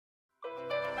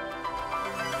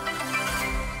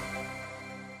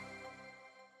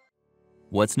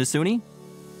What's Nasuni?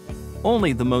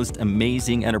 Only the most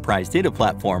amazing enterprise data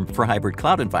platform for hybrid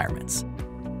cloud environments.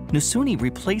 Nasuni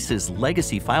replaces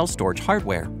legacy file storage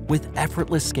hardware with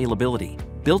effortless scalability,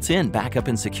 built-in backup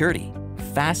and security,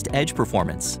 fast edge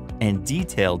performance, and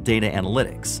detailed data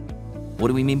analytics. What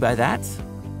do we mean by that?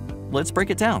 Let's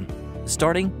break it down,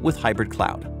 starting with hybrid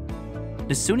cloud.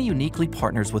 Nasuni uniquely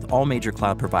partners with all major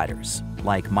cloud providers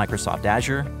like Microsoft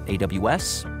Azure,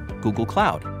 AWS, Google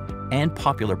Cloud, and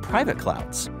popular private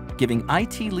clouds, giving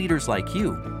IT leaders like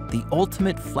you the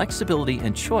ultimate flexibility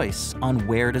and choice on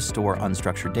where to store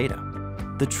unstructured data.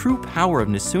 The true power of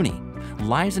Nasuni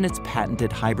lies in its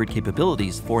patented hybrid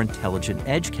capabilities for intelligent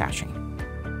edge caching.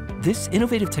 This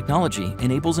innovative technology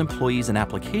enables employees and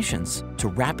applications to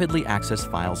rapidly access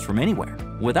files from anywhere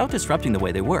without disrupting the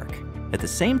way they work. At the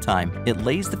same time, it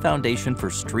lays the foundation for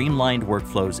streamlined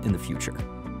workflows in the future.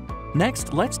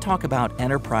 Next, let's talk about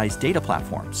enterprise data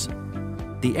platforms.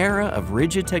 The era of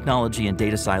rigid technology and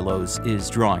data silos is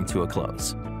drawing to a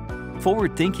close.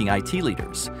 Forward-thinking IT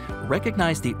leaders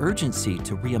recognize the urgency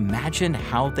to reimagine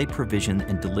how they provision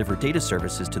and deliver data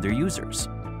services to their users.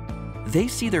 They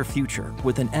see their future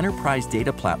with an enterprise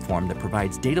data platform that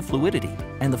provides data fluidity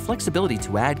and the flexibility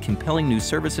to add compelling new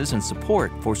services and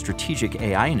support for strategic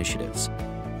AI initiatives.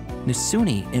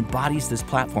 Nasuni embodies this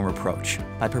platform approach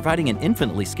by providing an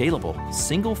infinitely scalable,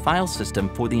 single file system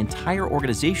for the entire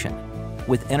organization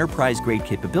with enterprise-grade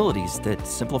capabilities that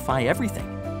simplify everything.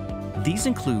 These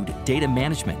include data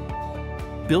management,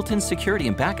 built-in security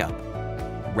and backup,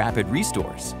 rapid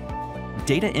restores,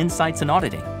 data insights and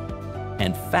auditing,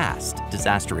 and fast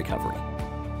disaster recovery.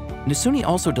 Nasuni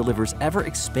also delivers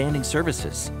ever-expanding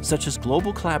services such as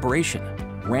global collaboration,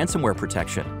 ransomware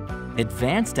protection,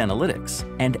 advanced analytics,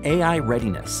 and AI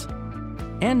readiness.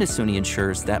 And Nasuni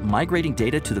ensures that migrating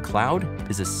data to the cloud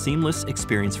is a seamless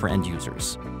experience for end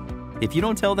users. If you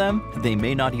don't tell them, they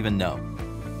may not even know.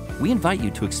 We invite you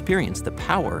to experience the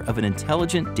power of an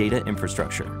intelligent data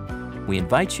infrastructure. We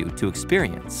invite you to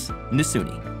experience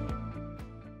Nasuni.